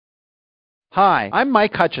Hi, I'm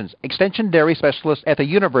Mike Hutjens, Extension Dairy Specialist at the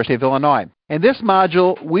University of Illinois. In this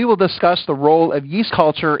module, we will discuss the role of yeast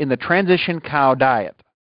culture in the transition cow diet.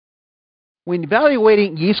 When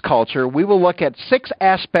evaluating yeast culture, we will look at 6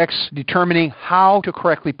 aspects determining how to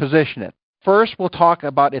correctly position it. First, we'll talk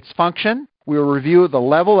about its function. We will review the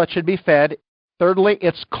level that should be fed. Thirdly,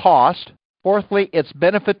 its cost. Fourthly, its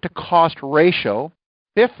benefit to cost ratio.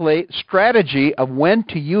 Fifthly, strategy of when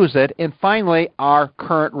to use it. And finally, our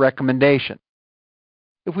current recommendation.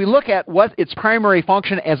 If we look at what its primary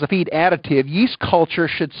function as a feed additive, yeast culture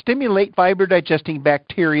should stimulate fiber-digesting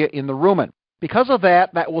bacteria in the rumen. Because of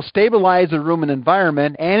that will stabilize the rumen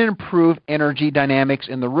environment and improve energy dynamics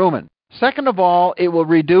in the rumen. Second of all, it will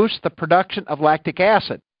reduce the production of lactic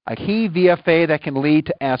acid, a key VFA that can lead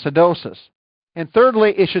to acidosis. And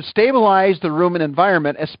thirdly, it should stabilize the rumen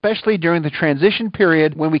environment, especially during the transition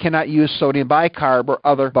period when we cannot use sodium bicarb or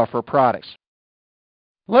other buffer products.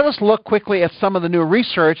 Let us look quickly at some of the new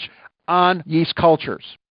research on yeast cultures.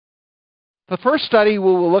 The first study we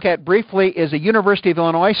will look at briefly is a University of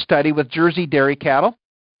Illinois study with Jersey dairy cattle.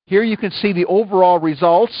 Here you can see the overall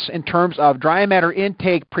results in terms of dry matter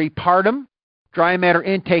intake prepartum, dry matter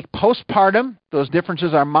intake postpartum. Those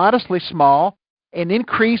differences are modestly small. An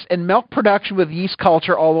increase in milk production with yeast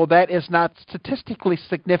culture, although that is not statistically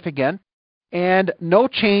significant, and no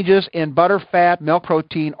changes in butter, fat, milk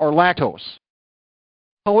protein, or lactose.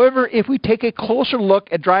 However, if we take a closer look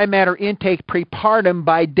at dry matter intake prepartum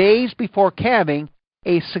by days before calving,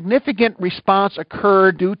 a significant response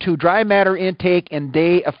occurred due to dry matter intake and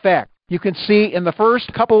day effect. You can see in the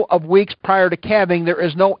first couple of weeks prior to calving, there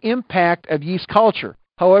is no impact of yeast culture.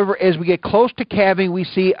 However, as we get close to calving, we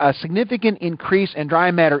see a significant increase in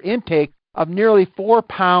dry matter intake of nearly 4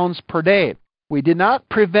 pounds per day. We did not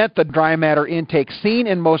prevent the dry matter intake seen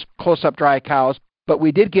in most close-up dry cows, but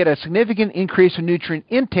we did get a significant increase in nutrient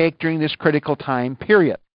intake during this critical time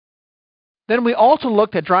period. Then we also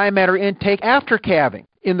looked at dry matter intake after calving.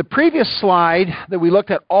 In the previous slide that we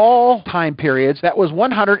looked at all time periods, that was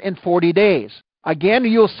 140 days. Again,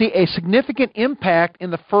 you'll see a significant impact in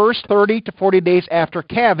the first 30 to 40 days after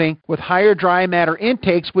calving with higher dry matter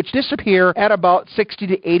intakes, which disappear at about 60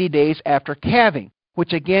 to 80 days after calving,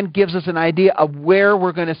 which again gives us an idea of where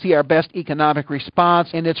we're going to see our best economic response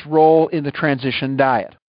and its role in the transition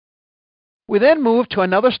diet. We then moved to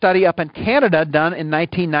another study up in Canada done in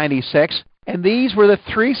 1996, and these were the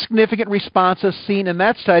 3 significant responses seen in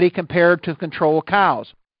that study compared to control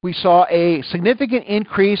cows. We saw a significant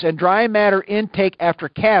increase in dry matter intake after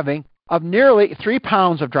calving of nearly 3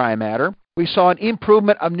 pounds of dry matter. We saw an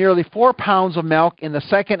improvement of nearly 4 pounds of milk in the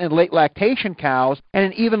second and late lactation cows, and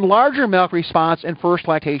an even larger milk response in first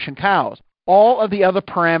lactation cows. All of the other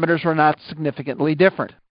parameters were not significantly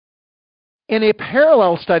different. In a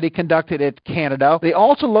parallel study conducted in Canada, they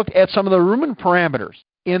also looked at some of the rumen parameters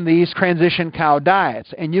in these transition cow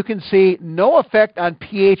diets, and you can see no effect on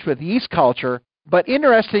pH with yeast culture, but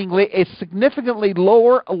interestingly, a significantly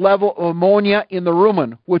lower level of ammonia in the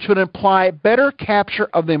rumen, which would imply better capture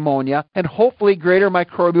of the ammonia and hopefully greater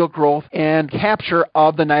microbial growth and capture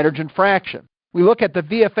of the nitrogen fraction. We look at the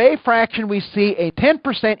VFA fraction, we see a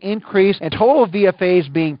 10% increase in total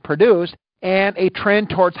VFAs being produced and a trend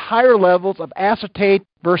towards higher levels of acetate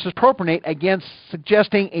versus propionate, again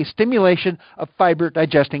suggesting a stimulation of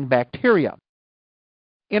fiber-digesting bacteria.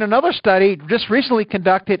 In another study just recently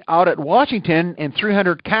conducted out at Washington in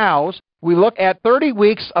 300 cows, we looked at 30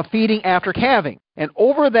 weeks of feeding after calving. And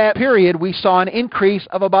over that period, we saw an increase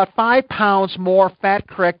of about 5 pounds more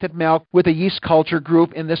fat-corrected milk with the yeast culture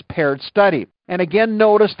group in this paired study. And again,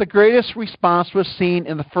 notice the greatest response was seen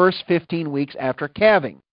in the first 15 weeks after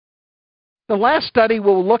calving. The last study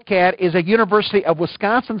we'll look at is a University of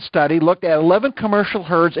Wisconsin study, looked at 11 commercial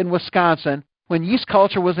herds in Wisconsin when yeast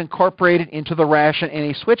culture was incorporated into the ration in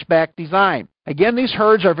a switchback design. Again, these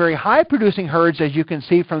herds are very high-producing herds, as you can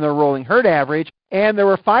see from the rolling herd average, and there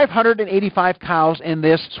were 585 cows in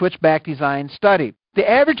this switchback design study. The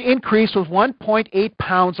average increase was 1.8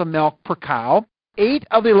 pounds of milk per cow. 8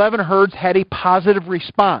 of the 11 herds had a positive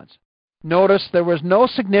response. Notice there was no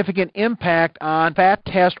significant impact on fat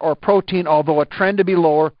test or protein, although a trend to be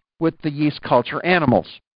lower with the yeast culture animals.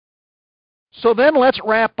 So then let's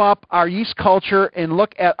wrap up our yeast culture and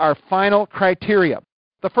look at our final criteria.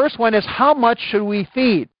 The first one is how much should we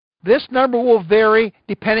feed? This number will vary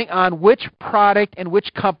depending on which product and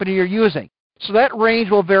which company you're using. So that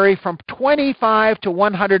range will vary from 25 to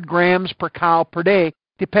 100 grams per cow per day,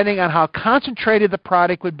 depending on how concentrated the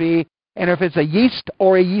product would be and if it's a yeast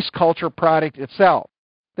or a yeast culture product itself.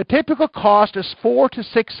 The typical cost is 4 to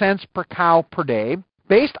 6 cents per cow per day.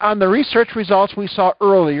 Based on the research results we saw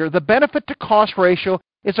earlier, the benefit to cost ratio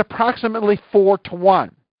is approximately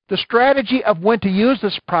 4-to-1. The strategy of when to use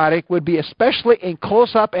this product would be especially in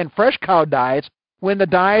close-up and fresh cow diets when the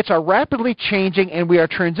diets are rapidly changing and we are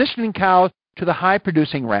transitioning cows to the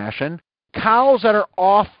high-producing ration, cows that are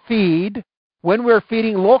off-feed, when we're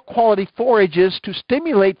feeding low-quality forages to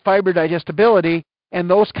stimulate fiber digestibility, and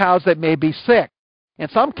those cows that may be sick. In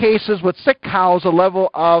some cases, with sick cows, the level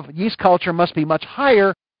of yeast culture must be much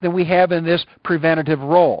higher than we have in this preventative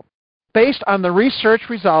role. Based on the research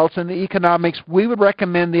results and the economics, we would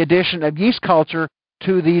recommend the addition of yeast culture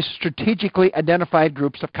to these strategically identified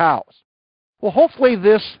groups of cows. Well, hopefully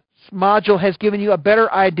this module has given you a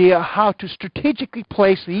better idea of how to strategically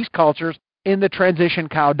place the yeast cultures in the transition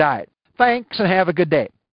cow diet. Thanks and have a good day.